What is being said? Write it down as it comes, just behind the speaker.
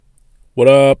What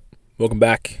up? Welcome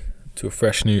back to a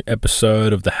fresh new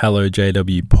episode of the Hello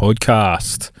JW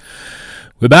podcast.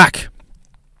 We're back.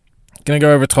 Going to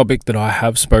go over a topic that I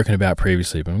have spoken about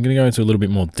previously, but I'm going to go into a little bit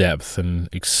more depth and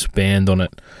expand on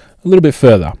it a little bit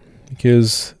further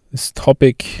because this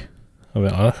topic, I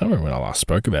can't remember when I last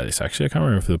spoke about this actually. I can't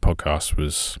remember if the podcast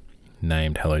was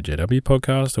named Hello JW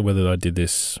podcast or whether I did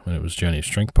this when it was Journey of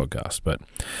Strength podcast, but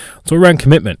it's all around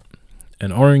commitment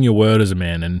and honoring your word as a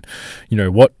man and, you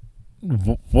know, what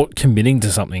committing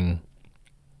to something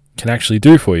can actually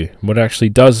do for you, what it actually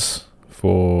does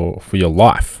for your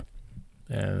life.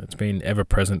 And it's been ever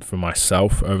present for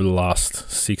myself over the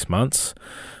last 6 months.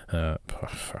 To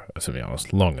be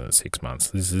honest, longer than 6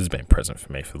 months. This has been present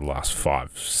for me for the last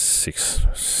 5, 6,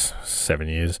 7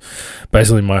 years.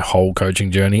 Basically, my whole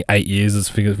coaching journey, 8 years.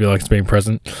 I feel like it's been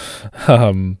present.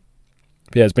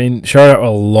 It's been showing up a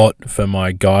lot for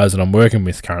my guys that I'm working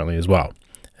with currently as well.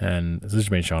 And this has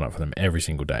been showing up for them every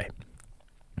single day.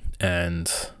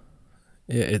 And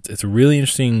it's a really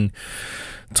interesting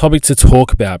topic to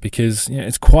talk about because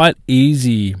it's quite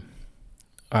easy.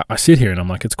 I sit here and I'm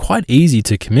like, it's quite easy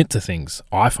to commit to things.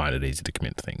 I find it easy to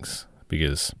commit to things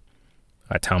because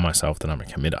I tell myself that I'm a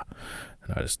committer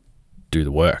and I just do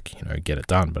the work, get it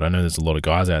done. But I know there's a lot of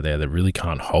guys out there that really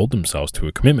can't hold themselves to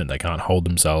a commitment. They can't hold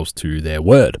themselves to their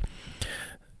word.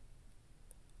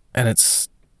 And it's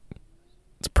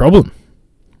a problem.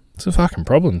 It's a fucking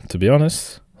problem, to be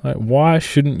honest. Like, why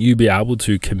shouldn't you be able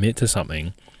to commit to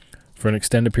something for an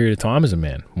extended period of time as a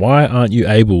man? Why aren't you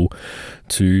able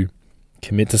to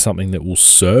commit to something that will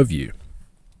serve you?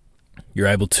 You're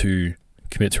able to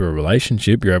commit to a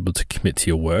relationship. You're able to commit to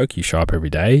your work. You show up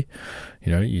every day.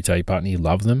 You tell your partner you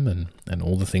love them and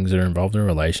all the things that are involved in a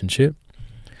relationship.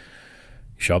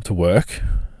 You show up to work.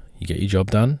 You get your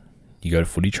job done. You go to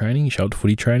footy training. You show up to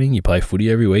footy training. You play footy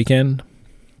every weekend.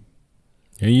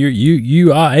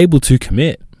 You are able to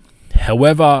commit.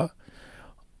 However,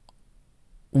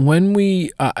 when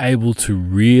we are able to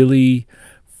really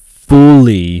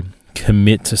fully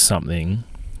commit to something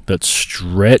that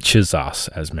stretches us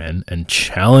as men and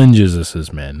challenges us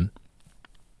as men,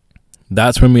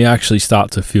 that's when we actually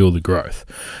start to feel the growth.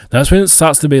 That's when it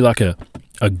starts to be like a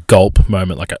gulp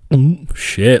moment, like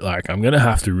shit, like I'm going to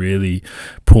have to really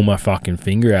pull my fucking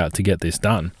finger out to get this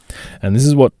done. And this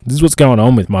is what's going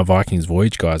on with my Vikings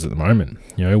Voyage guys at the moment,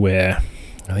 where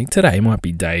I think today might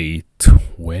be day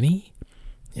 20.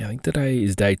 Yeah, I think today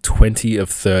is day 20 of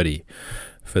 30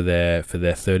 for their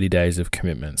 30 days of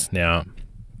commitments. Now,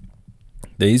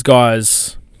 these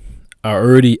guys are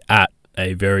already at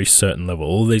a very certain level.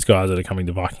 All these guys that are coming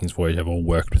to Vikings Voyage have all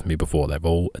worked with me before. They've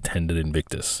all attended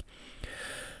Invictus.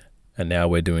 And now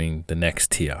we're doing the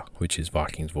next tier, which is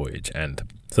Vikings Voyage. And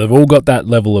so they've all got that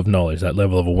level of knowledge, that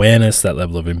level of awareness, that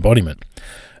level of embodiment.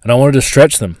 And I wanted to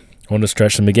stretch them. I wanted to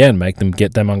stretch them again,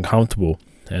 get them uncomfortable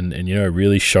and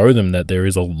really show them that there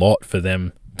is a lot for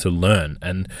them to learn.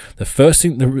 And the first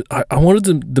thing, I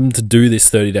wanted them to do this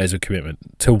 30 days of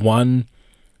commitment to one,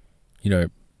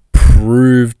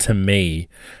 prove to me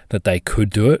that they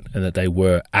could do it and that they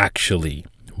were actually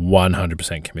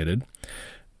 100% committed.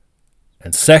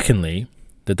 And secondly,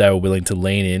 that they were willing to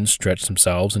lean in, stretch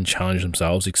themselves and challenge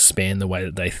themselves, expand the way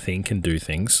that they think and do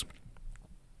things.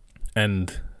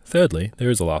 And thirdly,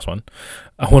 there is the last one.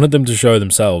 I wanted them to show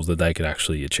themselves that they could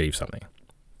actually achieve something.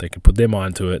 They could put their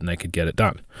mind to it and they could get it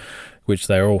done, which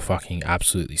they're all fucking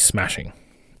absolutely smashing.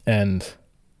 And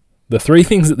the three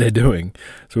things that they're doing,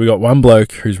 so we got one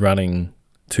bloke who's running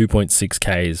 2.6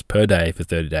 Ks per day for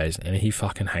 30 days and he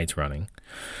fucking hates running.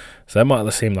 So that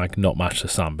might seem like not much to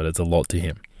some, but it's a lot to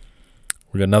him.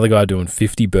 We got another guy doing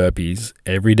 50 burpees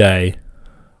every day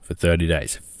for 30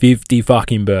 days. 50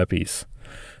 fucking burpees.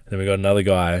 And then we got another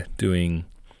guy doing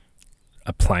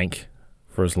a plank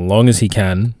for as long as he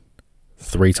can,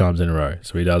 3 times in a row.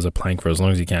 So he does a plank for as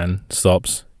long as he can,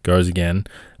 stops, goes again,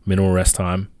 minimal rest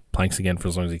time, planks again for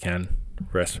as long as he can,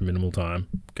 rest for minimal time,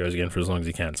 goes again for as long as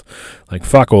he can. Like,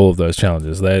 fuck all of those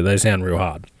challenges. They sound real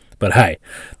hard. But hey,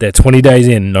 they're 20 days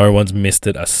in, no one's missed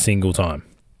it a single time.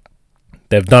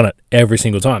 They've done it every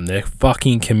single time. They're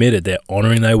fucking committed. They're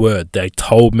honoring their word. They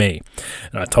told me.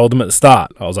 And I told them at the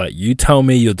start, I was like, you tell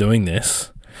me you're doing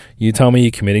this. You tell me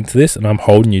you're committing to this, and I'm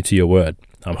holding you to your word.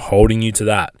 I'm holding you to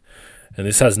that. And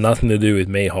this has nothing to do with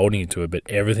me holding you to it, but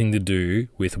everything to do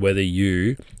with whether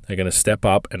you are going to step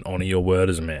up and honor your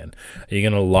word as a man. Are you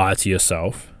going to lie to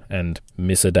yourself and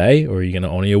miss a day, or are you going to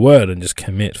honor your word and just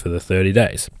commit for the 30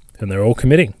 days? And they're all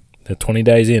committing. They're 20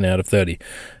 days in out of 30.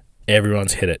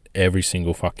 Everyone's hit it every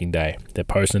single fucking day. They're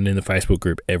posting in the Facebook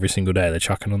group every single day. They're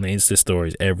chucking on the Insta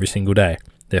stories every single day.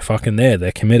 They're fucking there.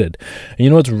 They're committed. And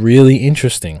you know what's really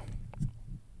interesting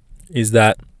is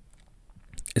that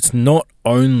it's not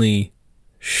only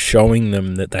showing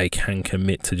them that they can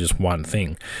commit to just one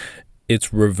thing,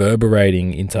 it's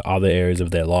reverberating into other areas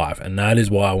of their life. And that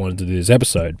is why I wanted to do this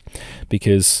episode,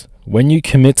 because when you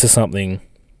commit to something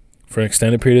for an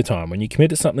extended period of time, when you commit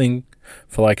to something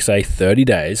for like, say, 30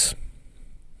 days,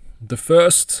 the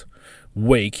first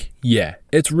week, yeah,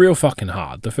 it's real fucking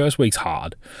hard. The first week's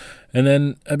hard. And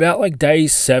then about like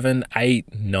days 7,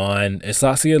 8, 9, it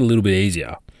starts to get a little bit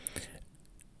easier.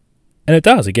 And it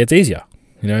does, it gets easier.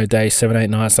 You know, day 7, 8,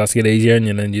 9 starts to get easier, and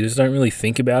then you just don't really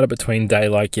think about it between day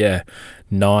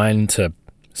 9 to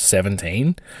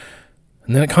 17.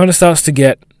 And then it kind of starts to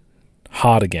get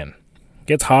hard again. It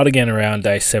gets hard again around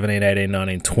day 17, 18,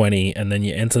 19, 20, and then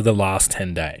you enter the last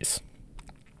 10 days.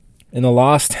 In the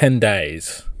last 10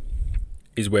 days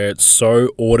is where it's so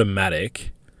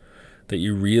automatic that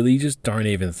you really just don't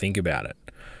even think about it.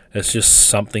 It's just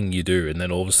something you do, and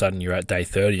then all of a sudden you're at day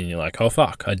 30 and you're like, oh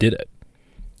fuck, I did it.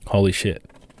 Holy shit.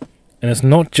 And it's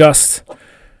not just,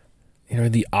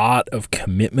 the art of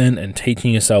commitment and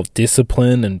teaching yourself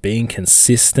discipline and being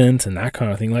consistent and that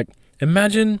kind of thing. Like,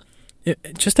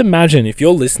 just imagine if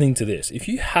you're listening to this, if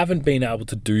you haven't been able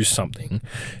to do something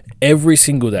every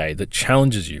single day that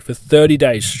challenges you for 30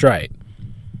 days straight,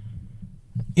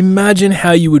 imagine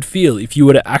how you would feel if you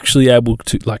were to actually able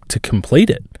to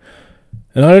complete it.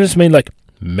 And I don't just mean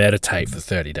meditate for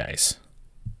 30 days.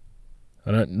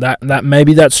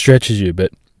 Maybe that stretches you,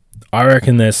 but I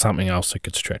reckon there's something else that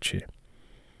could stretch you.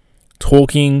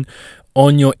 Talking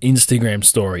on your Instagram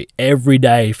story every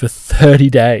day for 30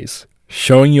 days,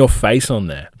 showing your face on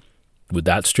there. Would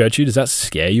that stretch you? Does that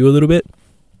scare you a little bit?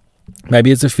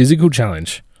 Maybe it's a physical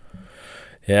challenge.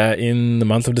 Yeah, in the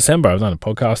month of December, I've done a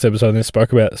podcast episode and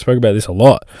spoke about this a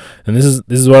lot. And this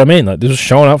is what I mean. This was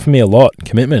showing up for me a lot.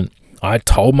 Commitment. I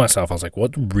told myself, I was like,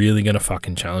 what's really going to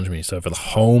fucking challenge me? So for the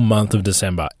whole month of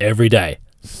December, every day,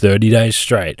 30 days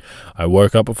straight, I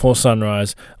woke up before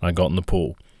sunrise and I got in the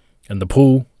pool. And the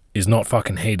pool is not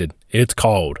fucking heated. It's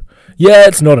cold. Yeah,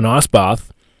 it's not an ice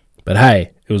bath, but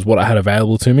hey, it was what I had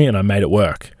available to me and I made it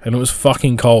work. And it was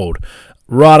fucking cold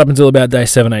right up until about day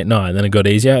 7, 8, 9. Then it got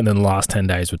easier, and then the last 10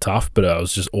 days were tough, but it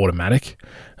was just automatic.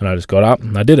 And I just got up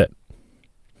and I did it.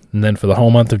 And then for the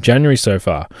whole month of January so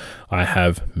far, I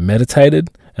have meditated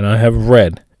and I have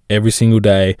read every single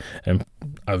day, and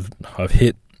I've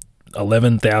hit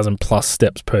 11,000 plus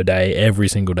steps per day every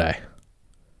single day.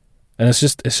 And it's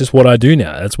just what I do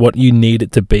now. That's what you need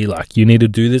it to be like. You need to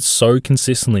do this so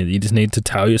consistently that you just need to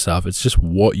tell yourself it's just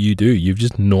what you do. You've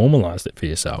just normalized it for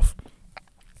yourself.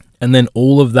 And then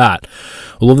all of that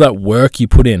work you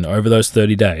put in over those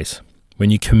 30 days,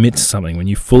 when you commit to something, when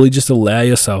you fully just allow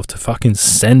yourself to fucking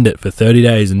send it for 30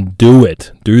 days and do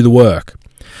the work,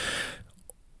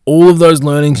 all of those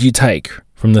learnings you take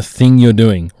from the thing you're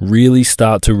doing really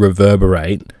start to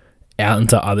reverberate out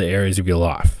into other areas of your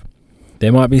life.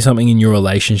 There might be something in your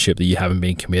relationship that you haven't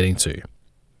been committing to.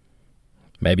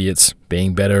 Maybe it's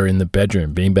being better in the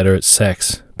bedroom, being better at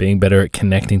sex, being better at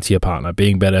connecting to your partner,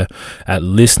 being better at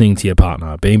listening to your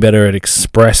partner, being better at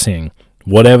expressing,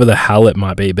 whatever the hell it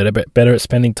might be, better at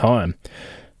spending time.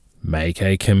 Make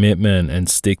a commitment and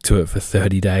stick to it for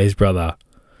 30 days, brother.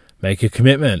 Make a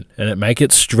commitment and make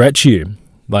it stretch you.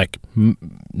 Like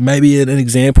maybe an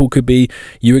example could be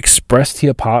you express to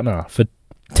your partner for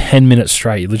 10 minutes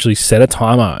straight. You literally set a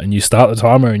timer and you start the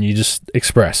timer and you just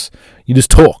express. You just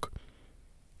talk.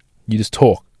 You just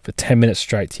talk for 10 minutes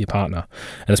straight to your partner.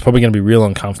 And it's probably going to be real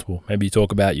uncomfortable. Maybe you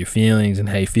talk about your feelings and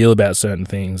how you feel about certain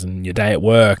things and your day at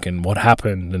work and what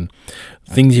happened and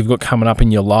things you've got coming up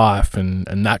in your life and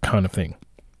that kind of thing.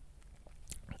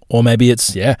 Or maybe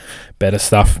it's, better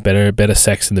stuff, better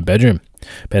sex in the bedroom,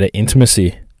 better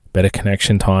intimacy, better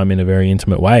connection time in a very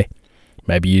intimate way.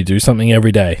 Maybe you do something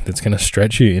every day that's going to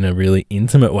stretch you in a really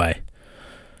intimate way.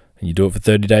 And you do it for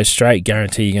 30 days straight,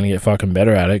 guarantee you're going to get fucking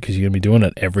better at it because you're going to be doing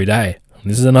it every day. And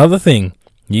this is another thing.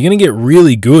 You're going to get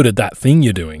really good at that thing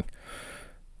you're doing.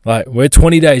 Like, we're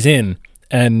 20 days in,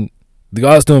 and the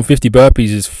guy that's doing 50 burpees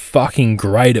is fucking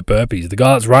great at burpees. The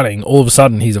guy that's running, all of a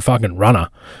sudden, he's a fucking runner.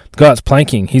 The guy that's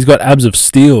planking, he's got abs of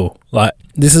steel. Like,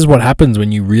 this is what happens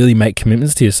when you really make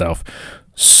commitments to yourself.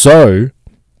 So,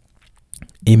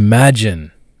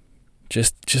 imagine.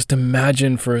 Just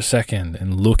imagine for a second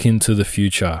and look into the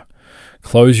future.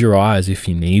 Close your eyes if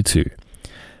you need to.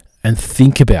 And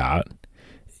think about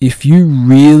if you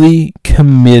really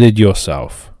committed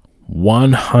yourself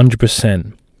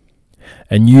 100%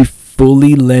 and you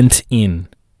fully lent in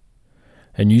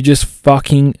and you just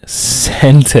fucking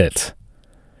sent it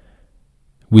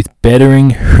with bettering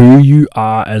who you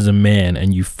are as a man,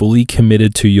 and you fully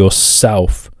committed to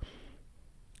yourself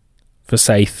for,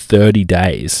 say, 30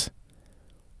 days,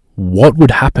 what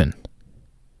would happen?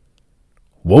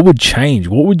 What would change?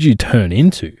 What would you turn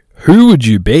into? Who would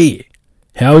you be?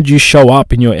 How would you show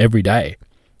up in your everyday?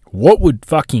 What would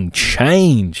fucking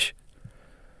change?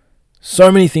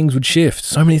 So many things would shift.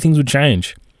 So many things would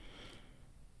change.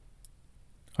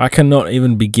 I cannot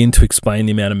even begin to explain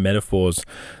the amount of metaphors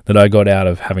that I got out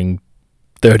of having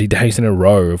 30 days in a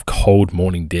row of cold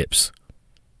morning dips.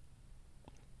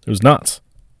 It was nuts.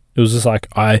 It was just like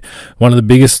one of the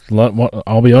biggest,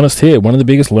 I'll be honest here, one of the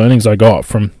biggest learnings I got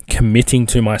from committing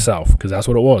to myself, because that's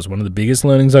what it was. One of the biggest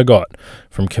learnings I got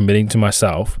from committing to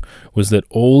myself was that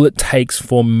all it takes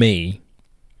for me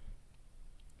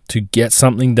to get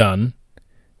something done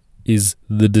is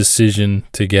the decision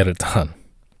to get it done.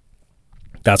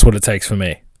 That's what it takes for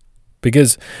me.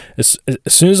 Because as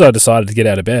soon as I decided to get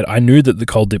out of bed, I knew that the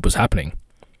cold dip was happening.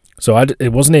 So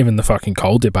it wasn't even the fucking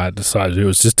cold dip I had decided to do. It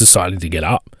was just deciding to get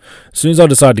up. As soon as I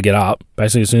decided to get up,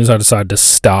 basically as soon as I decided to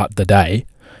start the day,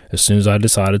 as soon as I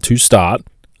decided to start,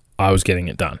 I was getting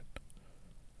it done.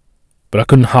 But I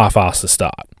couldn't half-ass the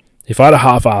start. If I had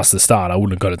half-assed the start, I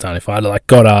wouldn't have got it done. If I had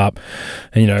got up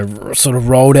and, sort of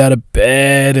rolled out of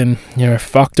bed and,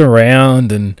 fucked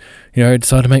around and,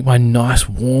 decided to make my nice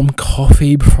warm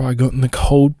coffee before I got in the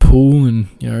cold pool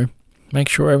and, make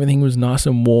sure everything was nice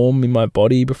and warm in my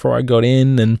body before I got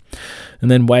in and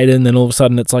then waited, and then all of a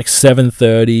sudden it's like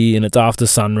 7:30 and it's after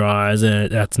sunrise, and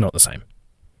that's not the same.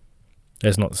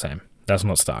 That's not the same. That's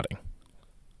not starting.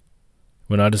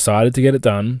 When I decided to get it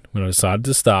done, when I decided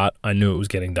to start, I knew it was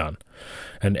getting done.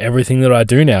 And everything that I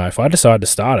do now, if I decide to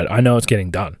start it, I know it's getting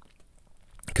done.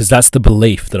 Because that's the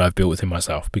belief that I've built within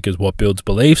myself. Because what builds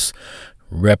beliefs?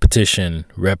 Repetition,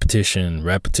 repetition,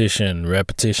 repetition,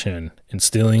 repetition.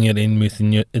 Instilling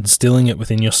it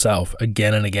within yourself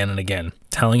again and again and again.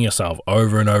 Telling yourself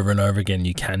over and over and over again,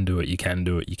 you can do it, you can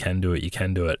do it, you can do it, you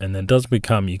can do it. And then it does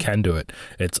become you can do it.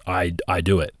 It's I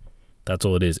do it. That's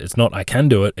all it is. It's not I can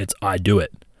do it, it's I do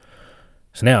it.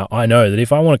 So now I know that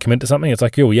if I want to commit to something, it's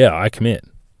like, oh yeah, I commit.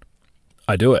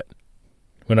 I do it.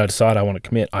 When I decide I want to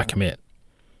commit, I commit.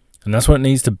 And that's what it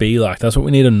needs to be like. That's what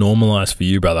we need to normalize for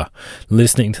you, brother.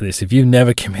 Listening to this, if you've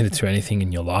never committed to anything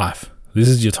in your life, this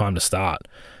is your time to start.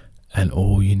 And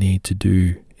all you need to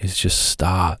do is just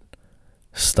start.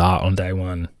 Start on day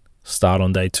 1. Start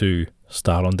on day 2.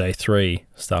 Start on day 3.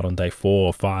 Start on day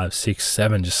 4, 5, 6,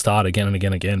 7. Just start again and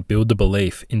again and again. Build the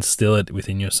belief. Instill it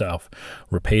within yourself.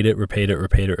 Repeat it, repeat it,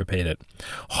 repeat it, repeat it.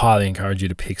 Highly encourage you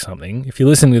to pick something. If you're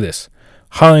listening to this,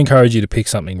 highly encourage you to pick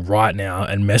something right now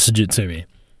and message it to me.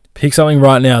 Pick something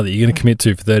right now that you're going to commit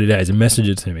to for 30 days and message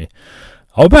it to me.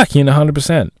 I'll back you in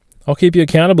 100%. I'll keep you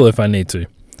accountable if I need to.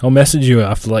 I'll message you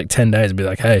after like 10 days and be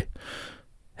like, hey,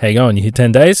 how you going? You hit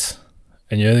 10 days?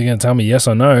 And you're either going to tell me yes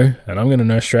or no, and I'm going to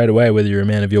know straight away whether you're a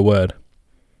man of your word.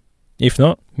 If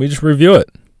not, we just review it.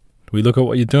 We look at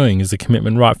what you're doing. Is the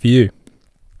commitment right for you?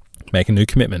 Make a new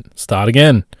commitment. Start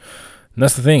again. And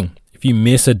that's the thing. If you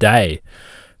miss a day,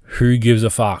 who gives a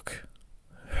fuck?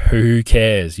 Who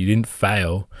cares? You didn't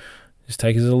fail. Just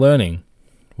take it as a learning.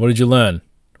 What did you learn?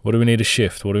 What do we need to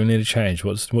shift? What do we need to change?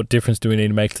 What difference do we need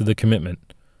to make to the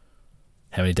commitment?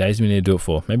 How many days do we need to do it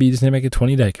for? Maybe you just need to make a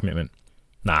 20-day commitment.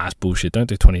 Nah, that's bullshit. Don't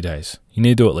do 20 days. You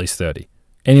need to do at least 30.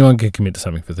 Anyone can commit to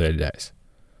something for 30 days.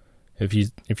 If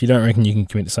you don't reckon you can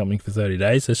commit to something for 30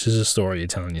 days, that's just a story you're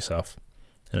telling yourself.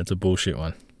 And it's a bullshit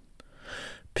one.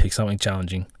 Pick something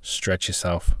challenging, stretch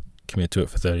yourself, commit to it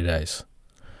for 30 days.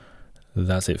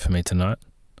 That's it for me tonight.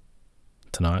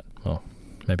 Well,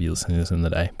 maybe you're listening to this in the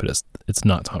day, but it's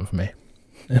night time for me.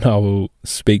 And I will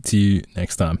speak to you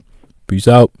next time. Peace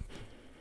out.